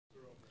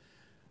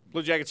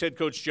Blue Jackets head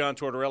coach John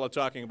Tortorella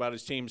talking about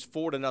his team's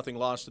 4-0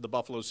 loss to the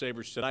Buffalo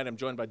Sabres tonight. I'm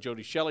joined by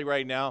Jody Shelley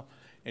right now.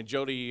 And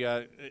Jody,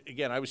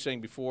 again, I was saying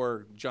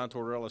before John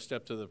Tortorella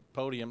stepped to the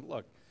podium,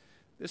 look,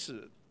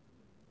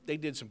 they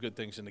did some good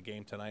things in the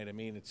game tonight. I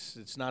mean,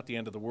 it's not the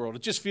end of the world.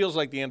 It just feels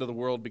like the end of the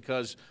world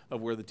because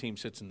of where the team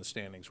sits in the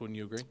standings. Wouldn't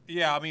you agree?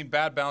 Yeah, I mean,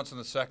 bad bounce on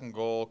the second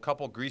goal, a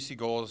couple greasy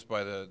goals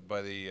by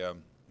the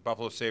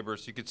Buffalo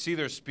Sabres. You could see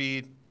their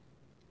speed.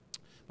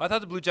 I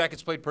thought the Blue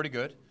Jackets played pretty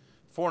good.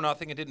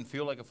 4-0. It didn't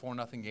feel like a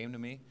 4-0 game to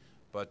me,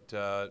 but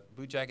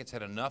Blue Jackets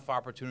had enough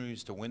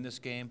opportunities to win this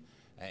game,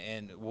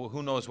 and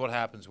who knows what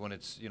happens when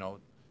it's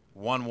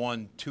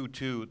 1-1,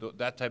 2-2,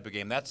 that type of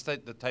game. That's the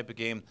type of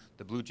game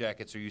the Blue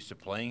Jackets are used to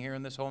playing here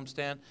in this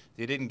homestand.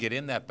 They didn't get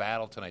in that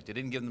battle tonight. They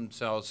didn't give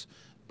themselves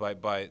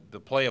by the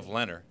play of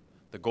Leonard,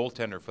 the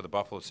goaltender for the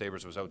Buffalo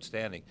Sabres, was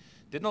outstanding.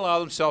 Didn't allow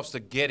themselves to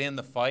get in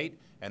the fight,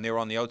 and they were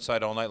on the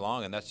outside all night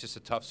long, and that's just a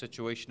tough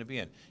situation to be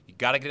in. You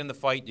got to get in the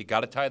fight. You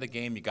got to tie the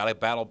game. You got to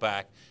battle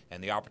back,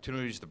 and the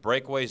opportunities, the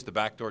breakaways, the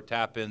backdoor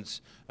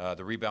tap-ins,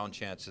 the rebound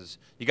chances,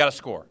 you got to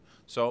score.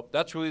 So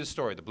that's really the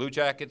story. The Blue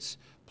Jackets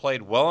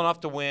played well enough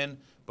to win,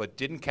 but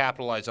didn't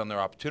capitalize on their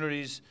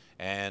opportunities,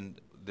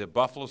 and the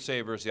Buffalo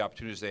Sabres, the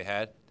opportunities they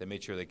had, they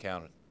made sure they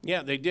counted.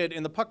 Yeah, they did,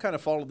 and the puck kind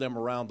of followed them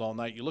around all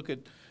night. You look at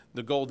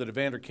the goal that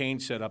Evander Kane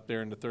set up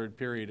there in the third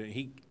period.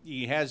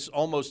 He has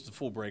almost the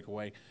full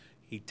breakaway.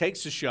 He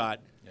takes the shot.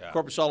 Yeah.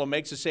 Korpisalo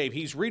makes a save.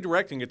 He's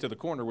redirecting it to the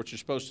corner, which you're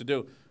supposed to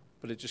do,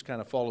 but it just kind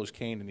of follows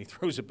Kane, and he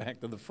throws it back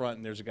to the front,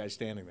 and there's a guy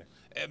standing there.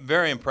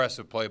 Very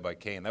impressive play by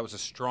Kane. That was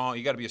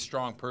you got to be a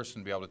strong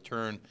person to be able to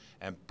turn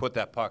and put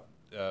that puck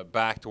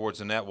back towards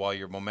the net while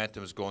your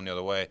momentum is going the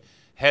other way.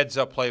 Heads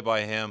up play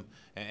by him,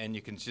 and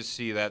you can just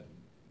see that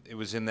it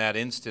was in that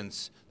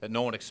instance that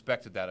no one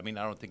expected that. I mean,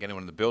 I don't think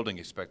anyone in the building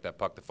expected that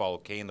puck to follow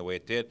Kane the way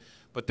it did.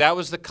 But that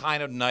was the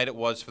kind of night it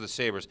was for the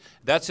Sabres.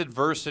 That's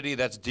adversity.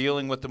 That's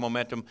dealing with the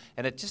momentum.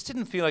 And it just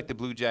didn't feel like the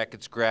Blue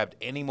Jackets grabbed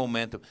any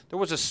momentum. There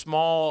was a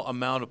small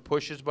amount of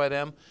pushes by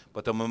them,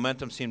 but the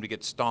momentum seemed to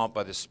get stomped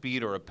by the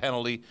speed or a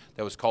penalty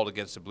that was called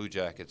against the Blue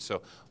Jackets.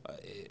 So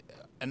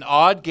an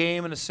odd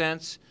game in a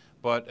sense,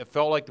 but it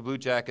felt like the Blue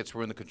Jackets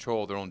were in the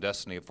control of their own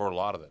destiny for a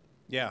lot of it.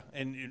 Yeah,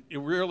 and it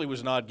really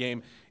was an odd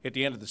game at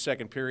the end of the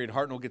second period.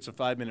 Hartnell gets a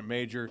 5-minute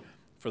major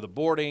for the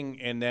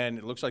boarding, and then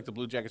it looks like the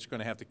Blue Jackets are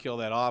going to have to kill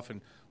that off.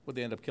 And what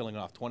they end up killing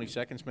off, 20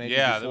 seconds maybe?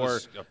 Yeah, before it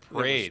was a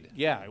parade.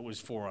 It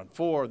was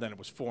 4-on-4, then it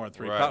was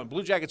 4-on-3. Right.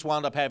 Blue Jackets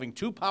wound up having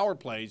 2 power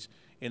plays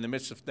in the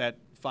midst of that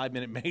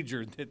 5-minute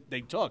major that they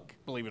took,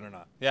 believe it or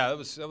not. Yeah,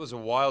 that was a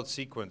wild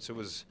sequence. It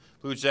was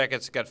Blue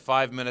Jackets got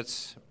 5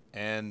 minutes,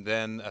 and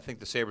then I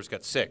think the Sabres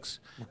got 6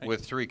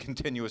 with 3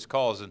 continuous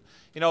calls. And,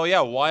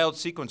 wild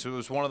sequence. It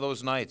was one of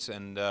those nights.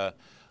 And,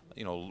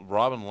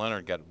 Robin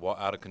Leonard got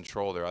out of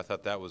control there. I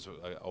thought that was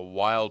a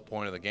wild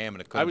point of the game.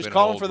 And it could have been an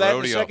old rodeo. I was calling for that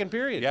in the second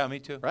period. Yeah, me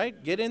too.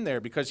 Right? Get in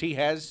there because he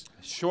has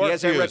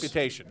that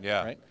reputation.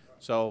 Yeah. Right?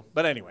 So,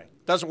 but anyway,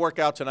 doesn't work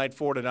out tonight,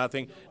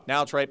 4-0.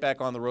 Now it's right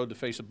back on the road to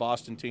face a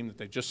Boston team that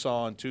they just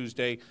saw on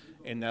Tuesday,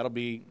 and that'll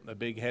be a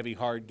big, heavy,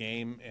 hard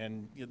game.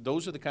 And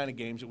those are the kind of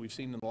games that we've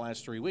seen in the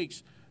last 3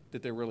 weeks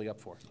that they're really up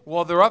for.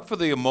 Well, they're up for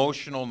the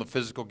emotional and the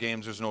physical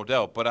games, there's no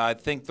doubt. But I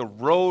think the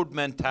road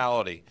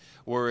mentality,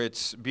 where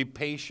it's be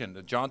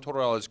patient, John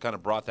Tortorella has kind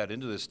of brought that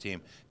into this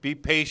team. Be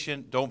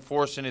patient, don't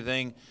force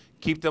anything,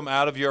 keep them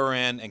out of your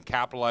end, and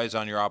capitalize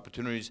on your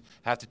opportunities.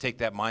 Have to take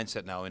that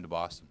mindset now into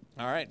Boston.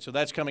 All right, so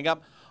that's coming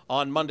up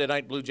on Monday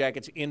night. Blue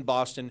Jackets in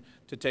Boston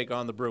to take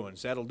on the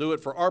Bruins. That'll do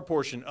it for our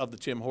portion of the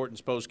Tim Hortons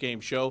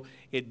post-game show.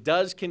 It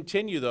does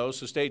continue, though,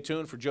 so stay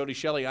tuned. For Jody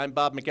Shelley, I'm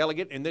Bob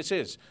McElligott, and this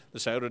is the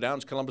Scioto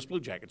Downs Columbus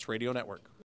Blue Jackets Radio Network.